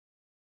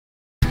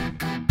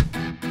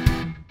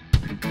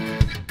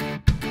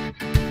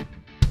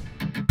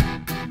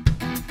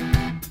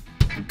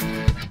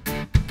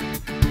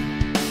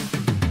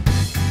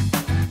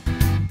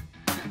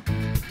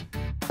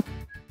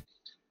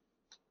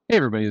Hey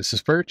everybody, this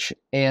is Perch,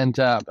 and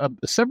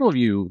several of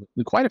you,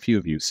 quite a few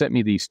of you, sent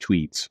me these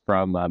tweets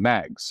from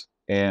Mags,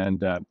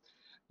 and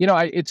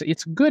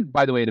it's good,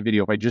 by the way, in a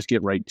video if I just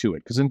get right to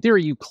it, because in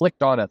theory you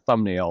clicked on a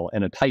thumbnail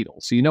and a title,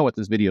 so you know what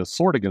this video is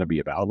sort of going to be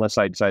about, unless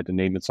I decide to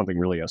name it something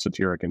really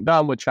esoteric and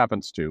dumb, which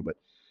happens too. But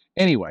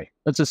anyway,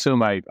 let's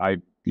assume I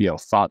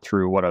thought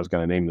through what I was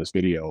going to name this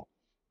video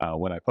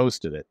when I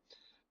posted it.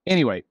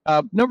 Anyway,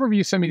 a number of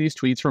you sent me these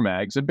tweets from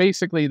Mags, and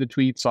basically the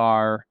tweets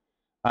are.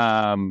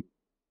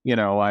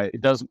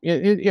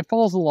 It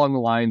falls along the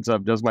lines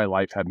of, does my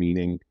life have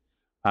meaning?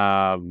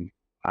 I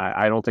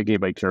don't think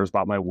anybody cares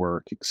about my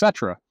work,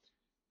 etc.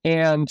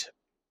 And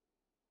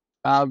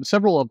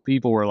several of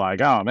people were like,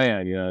 "Oh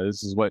man,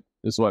 this is what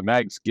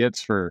Max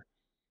gets for,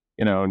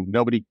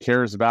 nobody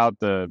cares about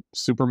the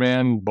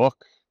Superman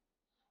book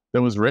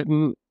that was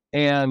written."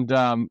 And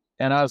I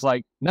was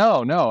like,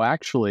 no,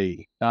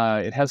 actually,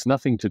 it has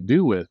nothing to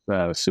do with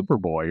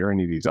Superboy or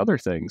any of these other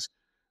things.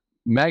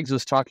 Mags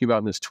was talking about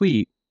in this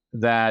tweet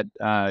that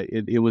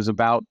it was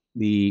about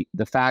the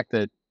fact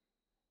that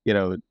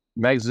Megs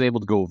was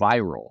able to go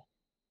viral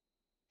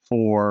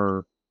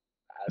for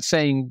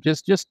saying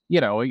just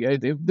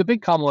the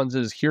big common ones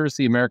is, here's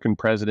the American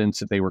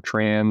presidents if they were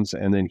trans,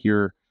 and then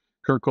here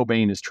Kurt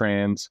Cobain is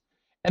trans.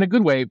 And a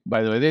good way,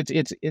 by the way,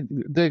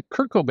 the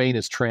Kurt Cobain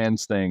is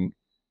trans thing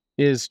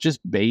is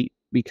just bait,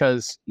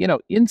 because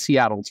in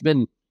Seattle it's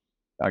been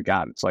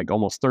it's like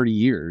almost 30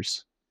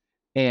 years,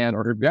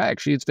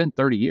 actually it's been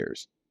 30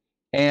 years.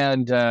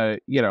 And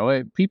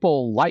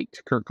people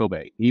liked Kurt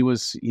Cobain. He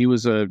was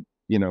a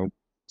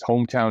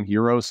hometown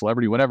hero,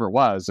 celebrity, whatever it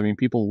was. I mean,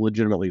 people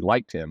legitimately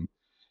liked him,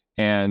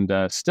 and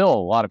still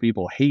a lot of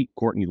people hate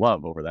Courtney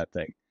Love over that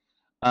thing.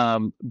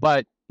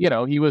 But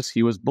he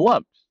was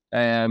beloved,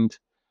 and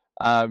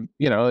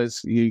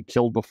he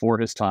killed before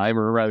his time,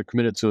 or rather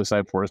committed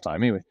suicide before his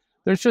time. Anyway,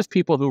 there's just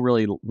people who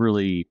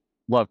really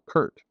love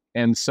Kurt,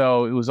 and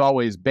so it was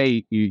always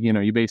bait.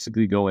 You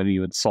basically go in and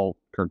you insult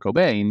Kurt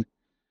Cobain,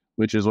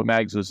 which is what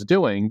Mags was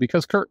doing,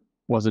 because Kurt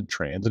wasn't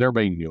trans and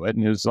everybody knew it.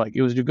 And it was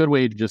a good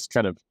way to just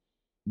kind of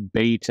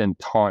bait and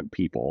taunt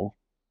people.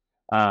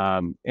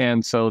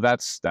 And so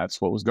that's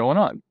what was going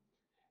on.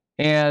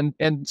 And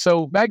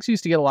so Mags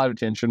used to get a lot of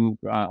attention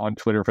on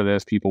Twitter for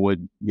this. People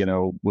would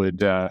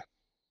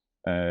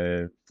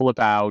flip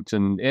out,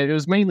 and it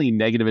was mainly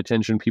negative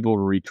attention. People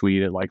would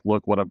retweet it, like,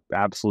 look what an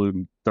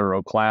absolute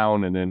thorough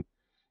clown. And then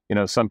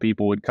some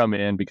people would come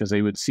in because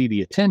they would see the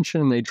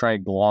attention, they try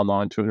and glom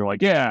onto it. They're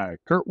like, yeah,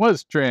 Kurt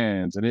was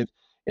trans. And it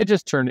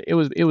just turned, it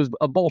was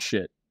a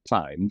bullshit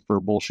time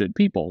for bullshit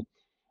people.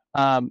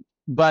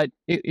 But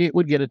it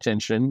would get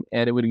attention,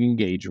 and it would get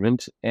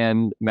engagement,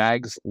 and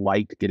Mags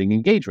liked getting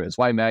engagement. It's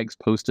why Mags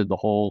posted the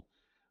whole,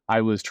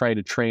 I was trying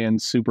to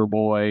trans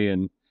Superboy,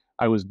 and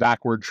I was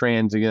backward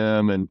transing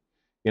him, and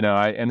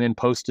and then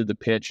posted the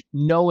pitch,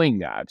 knowing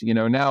that,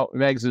 now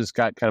Megs has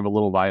got kind of a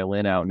little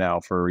violin out now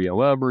for,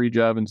 well, Marie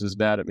Javins is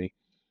mad at me.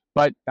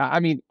 But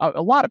I mean,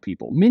 a lot of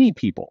people, many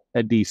people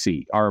at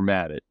DC are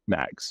mad at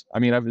Mags. I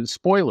mean, I've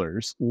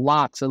spoilers,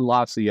 lots and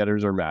lots of the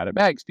editors are mad at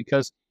Mags,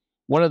 because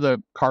one of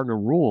the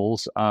cardinal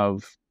rules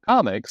of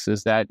comics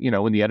is that,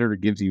 when the editor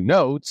gives you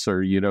notes,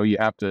 or, you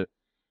have to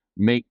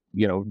make,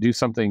 do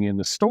something in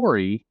the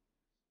story,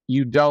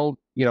 you don't,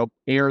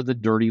 air the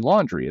dirty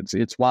laundry.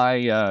 It's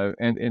why,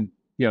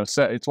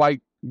 so it's why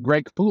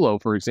Greg Capullo,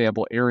 for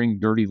example, airing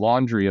dirty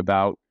laundry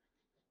about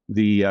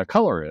the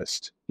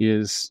colorist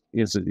is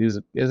a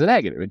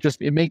negative.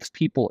 It makes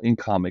people in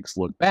comics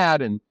look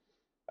bad. And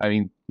I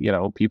mean,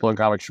 people in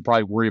comics should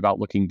probably worry about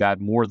looking bad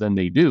more than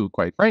they do,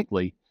 quite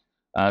frankly.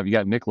 You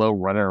got Nick Lowe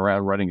running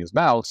around running his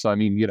mouth. So I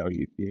mean,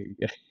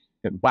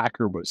 and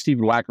Wacker, but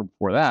Stephen Wacker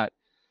before that.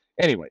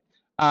 Anyway,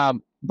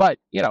 but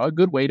a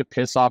good way to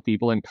piss off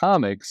people in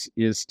comics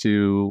is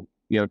to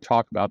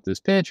talk about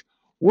this pitch,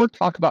 or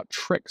talk about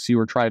tricks you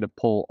were trying to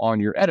pull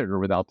on your editor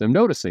without them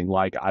noticing.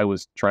 Like, I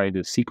was trying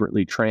to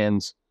secretly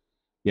trans,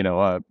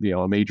 a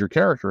major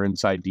character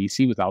inside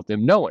DC without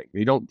them knowing.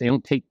 They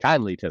don't take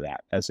kindly to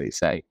that, as they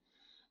say.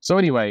 So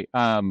anyway,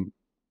 a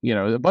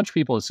bunch of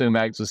people assume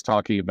Mags was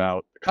talking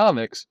about the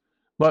comics,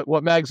 but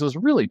what Mags was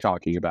really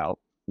talking about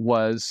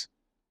was,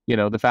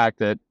 the fact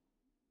that,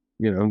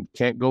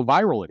 can't go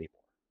viral anymore.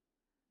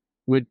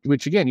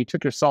 Which again, you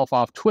took yourself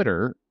off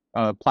Twitter,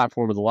 a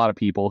platform with a lot of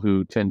people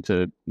who tend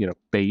to,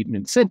 bait and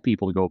incent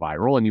people to go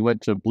viral. And you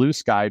went to Blue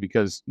Sky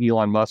because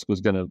Elon Musk was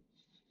going to,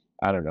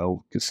 I don't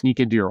know, sneak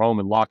into your home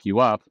and lock you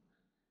up.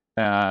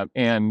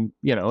 And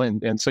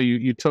so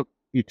you took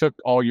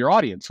all your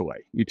audience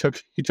away. You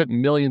took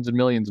millions and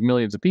millions and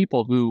millions of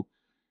people who,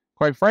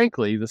 quite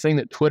frankly, the thing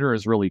that Twitter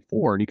is really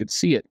for, and you can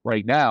see it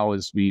right now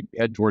as we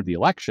head toward the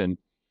election,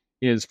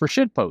 is for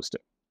shit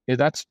posting.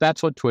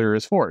 That's what Twitter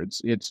is for.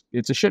 It's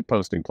a shit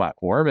posting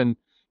platform, and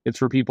it's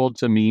for people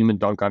to meme and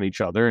dunk on each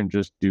other and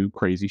just do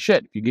crazy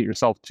shit. If you get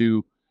yourself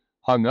too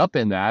hung up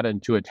in that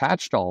and too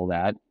attached to all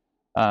that,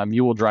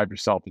 you will drive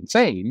yourself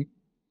insane.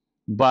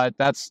 But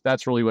that's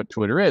really what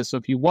Twitter is. So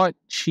if you want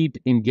cheap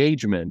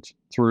engagement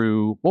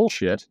through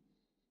bullshit,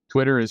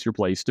 Twitter is your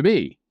place to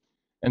be.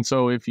 And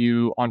so if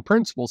you, on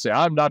principle, say,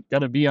 I'm not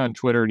going to be on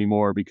Twitter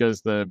anymore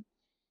because the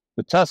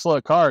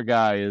Tesla car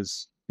guy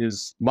is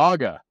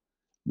MAGA,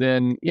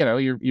 then,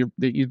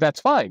 that's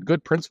fine.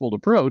 Good principled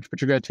approach,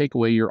 but you're going to take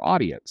away your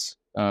audience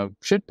of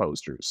shit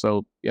posters.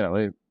 So,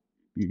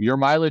 your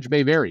mileage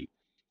may vary.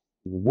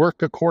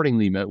 Work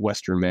accordingly,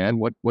 Western man.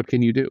 What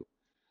can you do?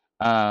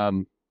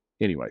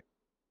 Anyway,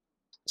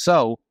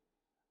 so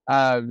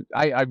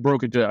I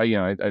broke it to,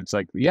 it's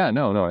like, yeah,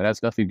 no, it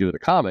has nothing to do with the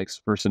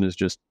comics. Person is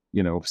just,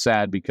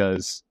 sad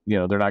because,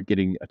 they're not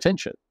getting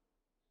attention.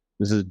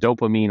 This is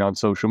dopamine on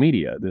social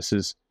media. This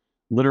is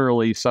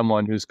literally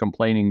someone who's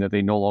complaining that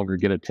they no longer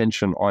get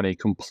attention on a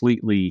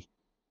completely,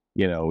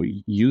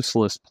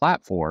 useless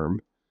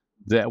platform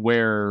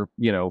where,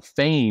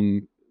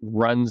 fame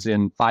runs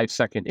in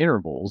 5-second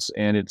intervals,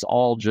 and it's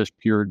all just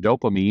pure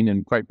dopamine.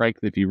 And quite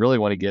frankly, if you really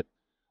want to get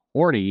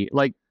horny,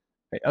 like,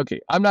 okay,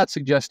 I'm not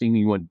suggesting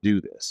you want to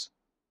do this,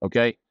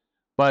 okay?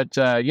 But,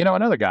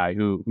 another guy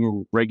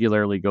who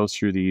regularly goes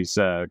through these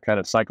kind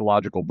of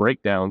psychological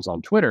breakdowns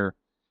on Twitter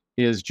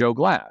is Joe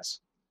Glass.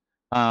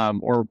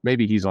 Or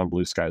maybe he's on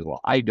Blue Sky as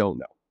well. I don't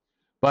know.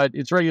 But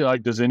it's regular,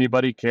 like, does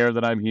anybody care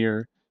that I'm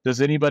here?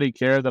 Does anybody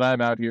care that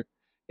I'm out here?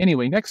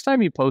 Anyway, next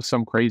time you post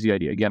some crazy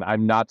idea, again,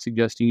 I'm not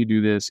suggesting you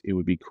do this. It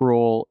would be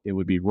cruel. It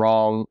would be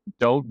wrong.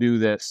 Don't do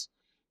this.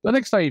 The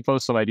next time you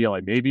post some idea,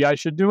 like maybe I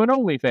should do an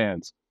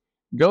OnlyFans,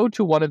 go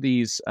to one of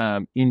these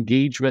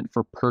engagement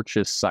for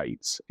purchase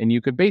sites, and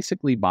you could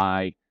basically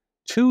buy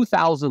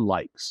 2,000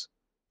 likes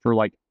for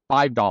like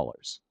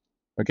 $5.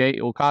 Okay,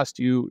 it will cost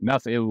you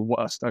nothing. It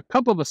was a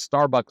cup of a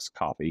Starbucks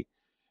coffee,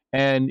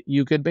 and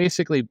you could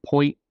basically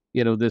point,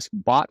 this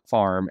bot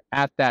farm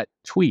at that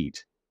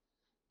tweet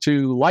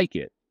to like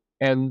it.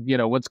 And,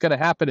 what's going to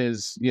happen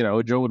is,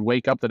 Joe would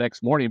wake up the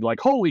next morning and be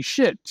like, holy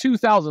shit,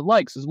 2,000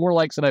 likes is more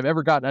likes than I've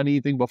ever gotten on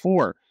anything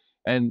before.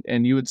 And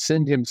you would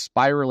send him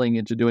spiraling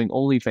into doing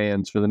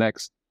OnlyFans for the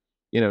next,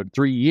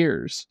 3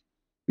 years,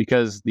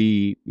 because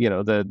the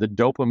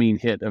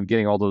dopamine hit of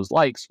getting all those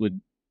likes would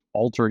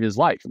alter his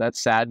life. And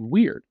that's sad and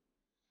weird,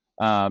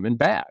 and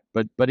bad.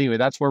 But anyway,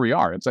 that's where we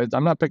are.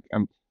 I'm not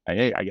picking, I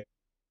get,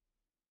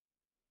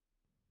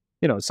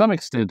 to some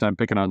extent I'm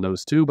picking on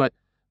those two, but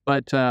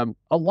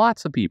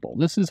lots of people,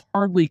 this is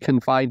hardly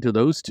confined to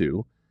those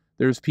two.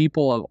 There's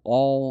people of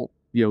all,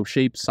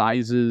 shapes,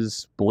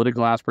 sizes,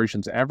 political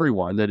aspirations,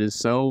 everyone that is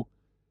so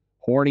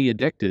horny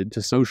addicted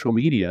to social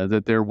media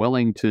that they're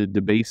willing to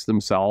debase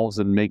themselves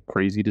and make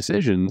crazy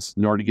decisions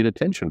in order to get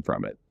attention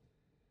from it.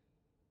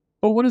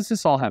 But what does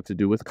this all have to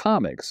do with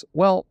comics?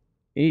 Well,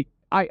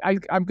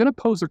 I'm going to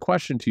pose a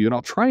question to you, and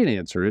I'll try and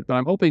answer it, but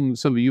I'm hoping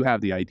some of you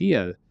have the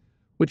idea,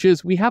 which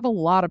is we have a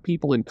lot of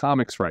people in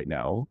comics right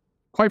now.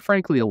 Quite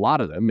frankly, a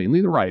lot of them, mainly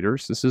the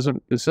writers. This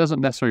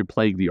doesn't necessarily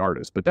plague the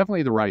artists, but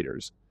definitely the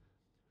writers,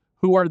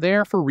 who are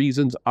there for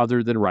reasons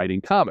other than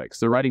writing comics.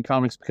 They're writing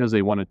comics because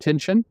they want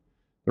attention.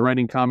 They're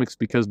writing comics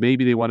because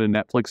maybe they want a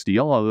Netflix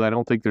deal, although I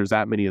don't think there's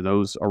that many of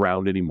those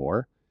around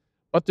anymore.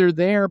 But they're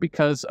there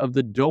because of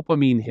the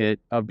dopamine hit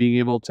of being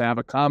able to have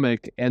a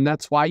comic. And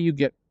that's why you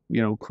get,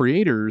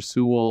 creators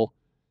who will,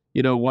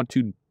 want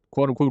to,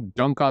 quote unquote,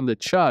 dunk on the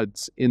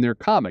chuds in their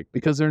comic,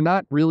 because they're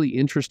not really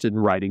interested in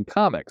writing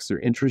comics. They're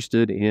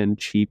interested in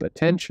cheap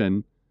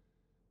attention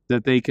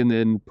that they can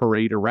then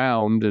parade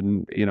around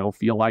and,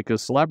 feel like a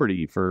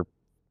celebrity for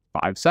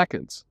 5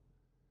 seconds.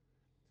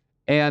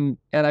 And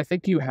I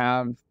think you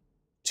have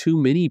too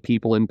many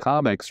people in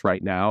comics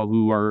right now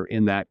who are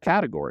in that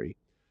category.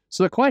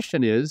 So the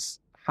question is,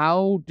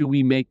 how do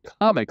we make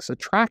comics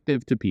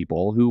attractive to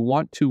people who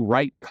want to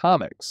write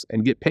comics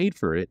and get paid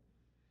for it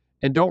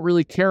and don't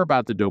really care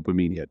about the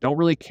dopamine hit, don't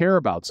really care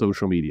about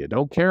social media,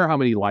 don't care how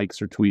many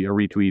likes or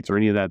retweets or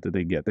any of that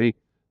they get?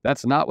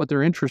 That's not what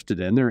they're interested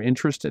in. They're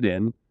interested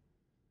in,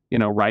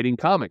 writing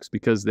comics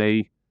because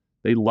they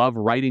love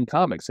writing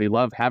comics. They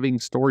love having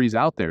stories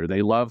out there.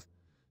 They love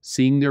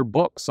seeing their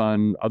books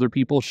on other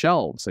people's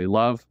shelves. They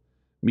love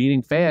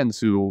meeting fans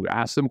who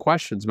ask them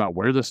questions about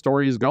where the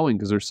story is going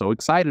because they're so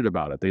excited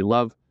about it. They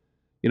love,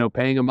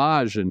 paying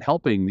homage and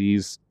helping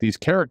these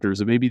characters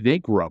that maybe they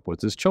grew up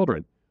with as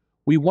children.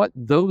 We want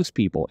those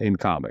people in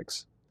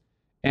comics.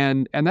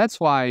 And that's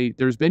why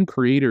there's been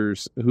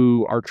creators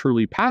who are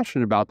truly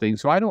passionate about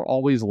things. So I don't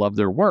always love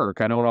their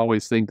work. I don't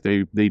always think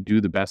they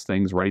do the best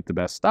things, write the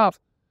best stuff.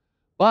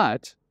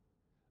 But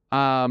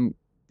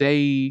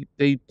they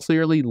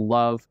clearly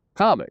love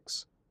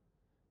comics.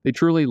 They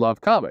truly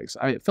love comics.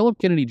 Philip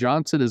Kennedy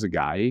Johnson is a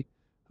guy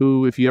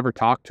who, if you ever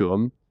talk to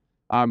him,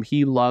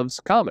 he loves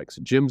comics.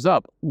 Jim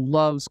Zub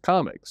loves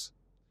comics.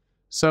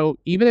 So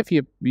even if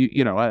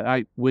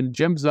when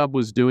Jim Zub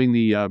was doing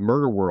the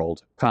Murder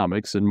World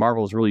comics, and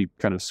Marvel was really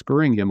kind of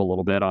screwing him a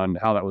little bit on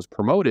how that was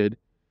promoted,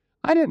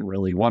 I didn't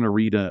really want to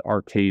read an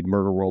Arcade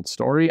Murder World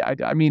story. I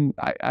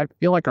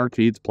feel like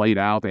Arcade's played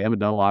out. They haven't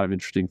done a lot of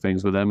interesting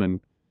things with them.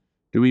 And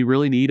do we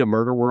really need a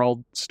Murder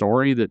World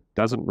story that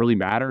doesn't really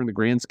matter in the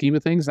grand scheme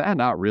of things?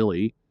 Not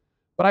really.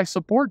 But I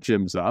support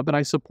Jim Zub, and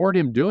I support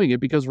him doing it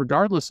because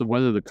regardless of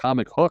whether the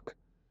comic hook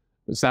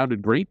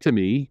sounded great to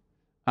me,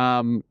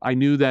 I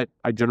knew that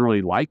I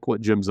generally like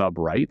what Jim Zub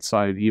writes.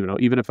 So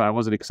even if I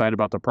wasn't excited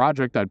about the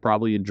project, I'd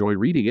probably enjoy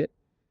reading it.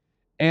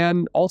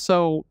 And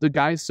also, the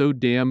guy's so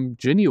damn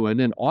genuine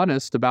and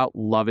honest about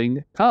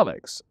loving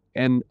comics.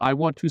 And I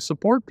want to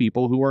support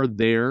people who are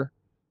there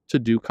to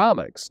do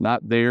comics,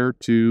 not there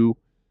to,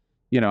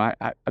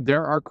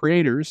 there are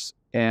creators,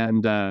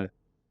 and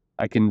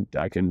I can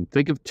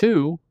think of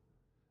two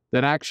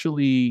that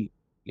actually,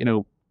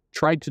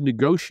 tried to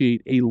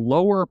negotiate a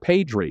lower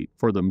page rate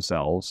for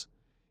themselves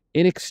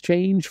in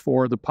exchange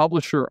for the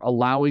publisher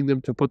allowing them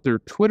to put their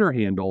Twitter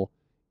handle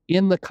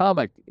in the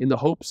comic in the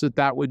hopes that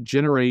that would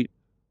generate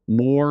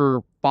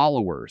more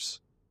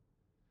followers.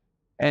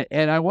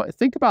 And I want to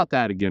think about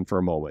that again for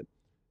a moment.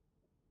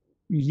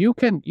 You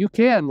can,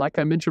 like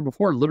I mentioned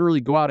before, literally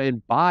go out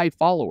and buy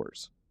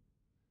followers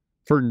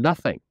for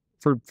nothing,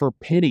 for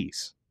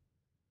pennies.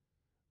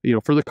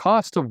 For the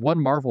cost of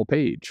one Marvel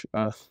page,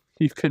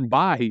 you can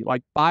buy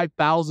like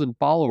 5,000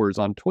 followers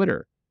on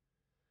Twitter.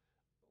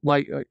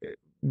 Like,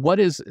 what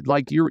is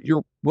like you're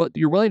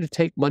willing to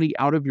take money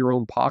out of your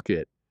own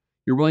pocket.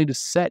 You're willing to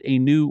set a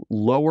new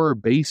lower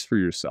base for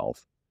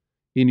yourself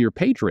in your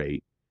page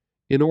rate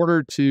in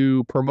order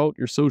to promote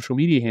your social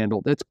media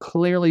handle that's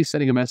clearly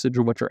sending a message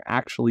of what you're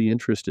actually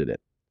interested in.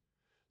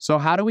 So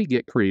how do we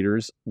get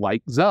creators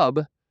like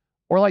Zub,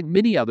 or like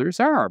many others,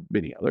 there are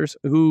many others,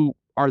 who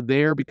are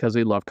there because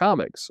they love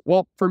comics?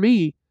 Well, for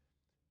me,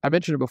 I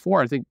mentioned it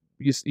before, I think,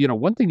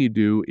 one thing you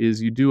do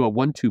is you do a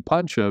 1-2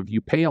 punch of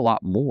you pay a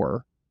lot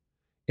more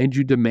and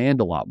you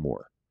demand a lot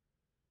more.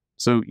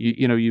 So,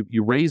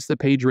 you raise the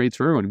page rates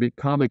for everyone. Make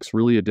comics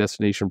really a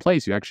destination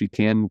place. You actually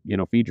can,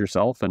 feed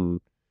yourself and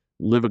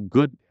live a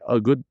good,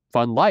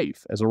 fun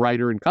life as a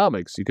writer in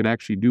comics. You can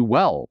actually do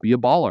well, be a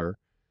baller.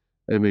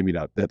 And maybe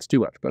not, that's too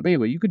much. But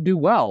anyway, you could do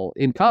well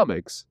in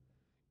comics.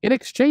 In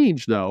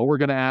exchange, though, we're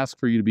going to ask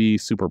for you to be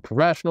super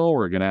professional.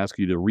 We're going to ask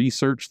you to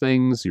research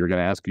things. You're going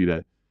to ask you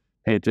to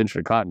pay attention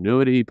to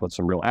continuity, put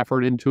some real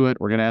effort into it.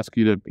 We're going to ask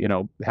you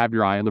to, have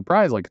your eye on the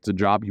prize like it's a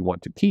job you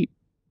want to keep.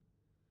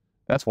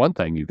 That's one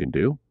thing you can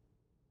do.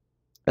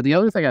 And the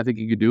other thing I think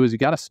you could do is you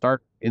got to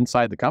start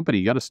inside the company.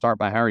 You got to start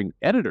by hiring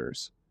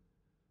editors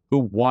who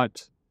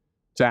want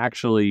to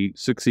actually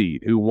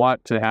succeed, who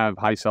want to have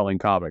high-selling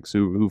comics,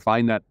 who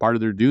find that part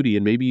of their duty.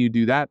 And maybe you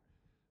do that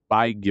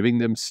by giving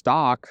them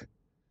stock,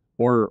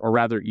 or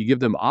rather, you give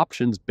them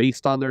options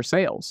based on their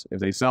sales.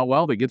 If they sell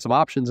well, they get some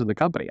options in the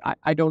company.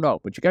 I don't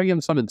know, but you got to give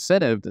them some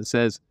incentive that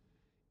says,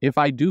 if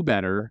I do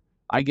better,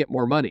 I get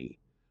more money.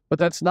 But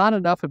that's not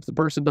enough if the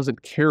person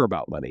doesn't care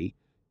about money.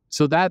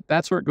 So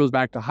that's where it goes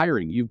back to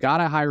hiring. You've got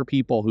to hire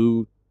people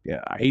who,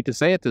 I hate to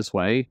say it this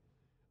way,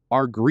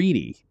 are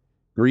greedy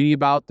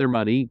about their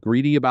money,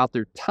 greedy about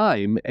their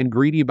time, and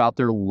greedy about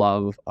their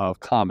love of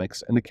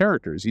comics and the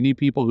characters. You need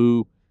people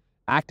who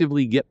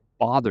actively get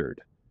bothered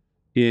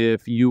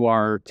if you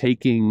are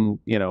taking,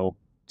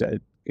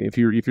 if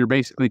you're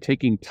basically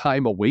taking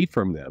time away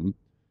from them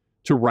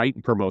to write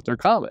and promote their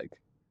comic.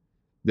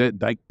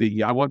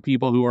 I want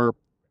people who are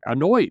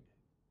annoyed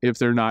if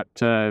they're not,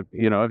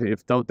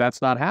 if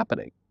that's not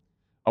happening.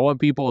 I want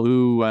people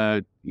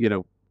who,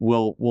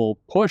 will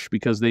push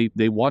because they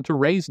want to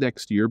raise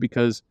next year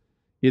because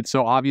it's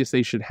so obvious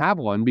they should have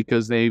one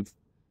because they've,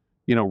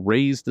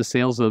 raised the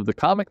sales of the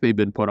comic they've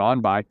been put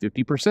on by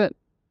 50%.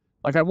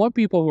 Like, I want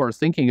people who are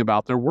thinking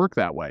about their work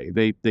that way.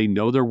 They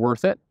know they're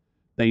worth it.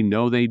 They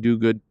know they do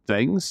good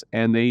things,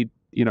 and they,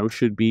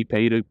 should be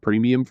paid a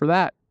premium for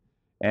that.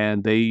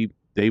 And they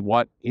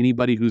want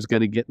anybody who's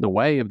going to get in the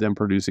way of them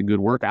producing good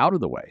work out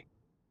of the way.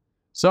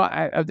 So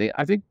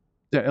I think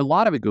that a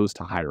lot of it goes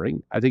to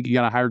hiring. I think you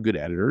got to hire good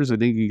editors. I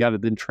think you got to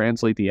then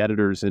translate the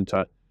editors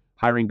into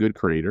hiring good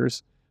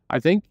creators. I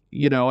think,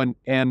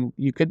 and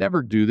you could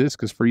never do this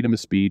because freedom of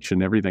speech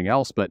and everything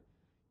else, but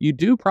you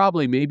do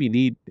probably maybe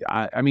need,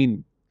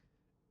 again,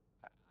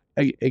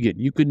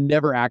 you could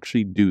never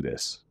actually do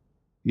this,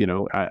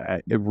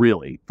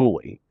 really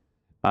fully.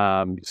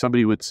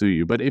 Somebody would sue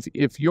you. But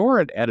if you're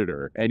an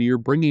editor and you're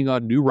bringing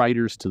on new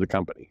writers to the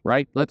company,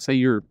 right? Let's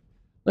say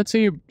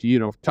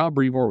Tom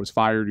Brevoort was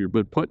fired, you're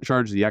put in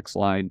charge of the X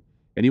line,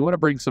 and you want to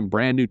bring some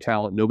brand new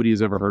talent nobody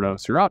has ever heard of.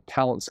 So you're out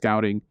talent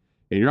scouting,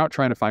 and you're out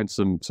trying to find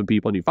some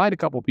people, and you find a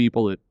couple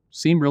people that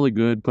seem really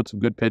good, put some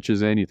good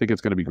pitches in, you think it's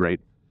going to be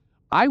great.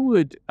 I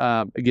would,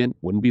 again,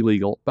 wouldn't be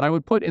legal, but I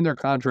would put in their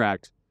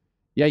contract,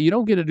 yeah, you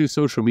don't get to do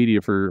social media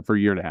for a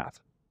year and a half.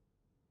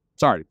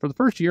 Sorry, for the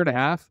first year and a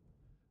half,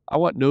 I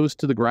want nose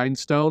to the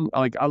grindstone.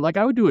 Like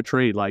I would do a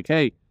trade, like,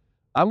 hey,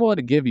 I'm willing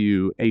to give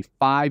you a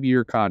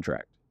 5-year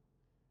contract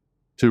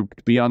to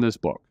be on this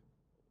book.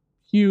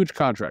 Huge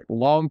contract,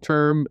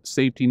 long-term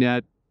safety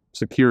net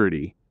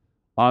security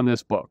on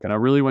this book. And I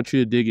really want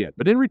you to dig in.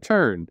 But in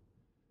return,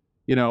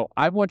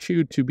 I want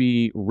you to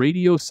be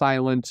radio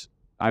silent.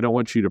 I don't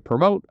want you to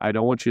promote. I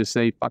don't want you to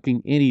say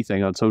fucking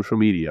anything on social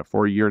media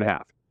for a year and a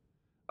half.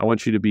 I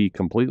want you to be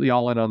completely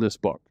all in on this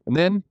book. And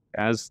then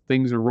as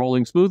things are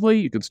rolling smoothly,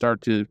 you can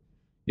start to,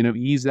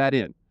 ease that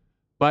in.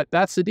 But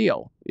that's the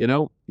deal.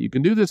 You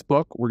can do this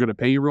book. We're going to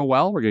pay you real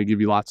well. We're going to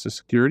give you lots of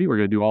security. We're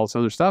going to do all this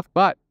other stuff.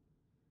 But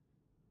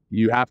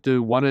You have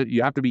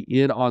to be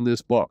in on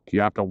this book. You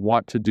have to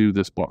want to do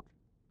this book.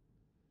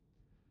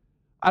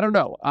 I don't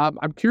know.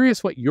 I'm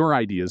curious what your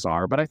ideas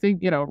are, but I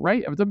think,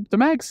 right, the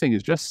mags thing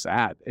is just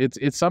sad.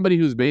 It's somebody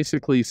who's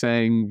basically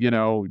saying,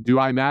 do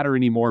I matter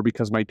anymore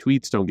because my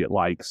tweets don't get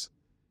likes?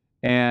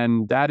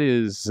 And that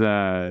is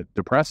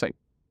depressing.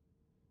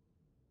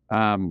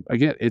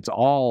 Again, it's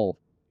all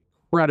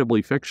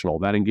incredibly fictional,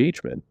 that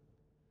engagement.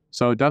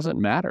 So it doesn't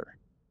matter.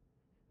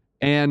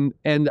 And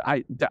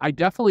I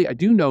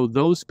do know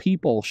those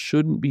people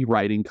shouldn't be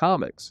writing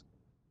comics.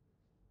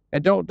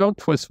 And don't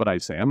twist what I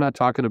say. I'm not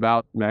talking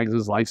about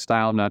Mags'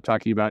 lifestyle. I'm not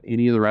talking about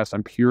any of the rest.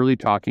 I'm purely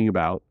talking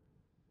about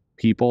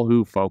people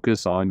who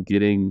focus on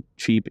getting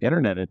cheap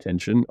internet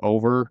attention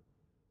over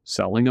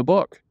selling a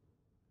book.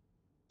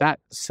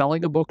 That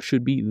selling a book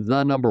should be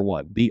the number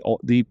one.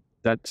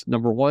 That's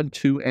number 1,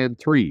 2, and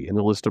 3 in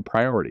the list of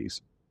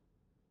priorities.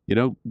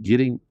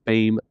 Getting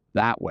fame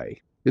that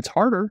way. It's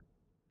harder.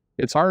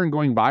 It's harder than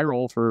going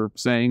viral for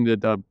saying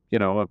that a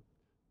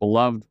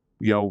beloved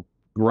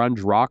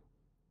grunge rock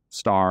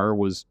star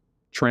was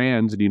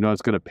trans, and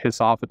it's going to piss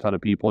off a ton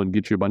of people and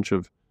get you a bunch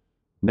of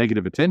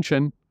negative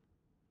attention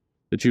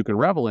that you can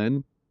revel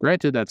in.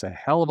 Granted, that's a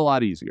hell of a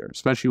lot easier,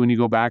 especially when you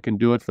go back and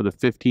do it for the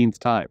 15th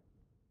time.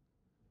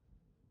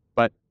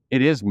 But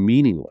it is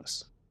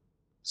meaningless.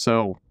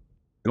 So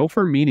go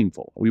for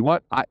meaningful.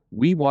 I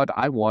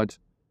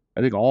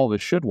think all of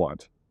us should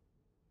want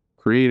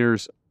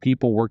creators,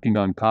 people working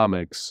on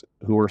comics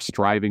who are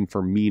striving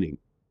for meaning.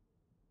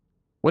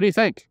 What do you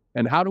think?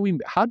 And how do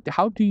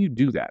you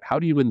do that? How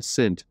do you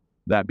incent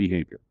that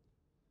behavior?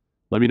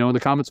 Let me know in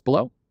the comments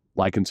below.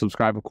 Like and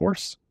subscribe, of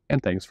course.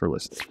 And thanks for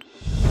listening.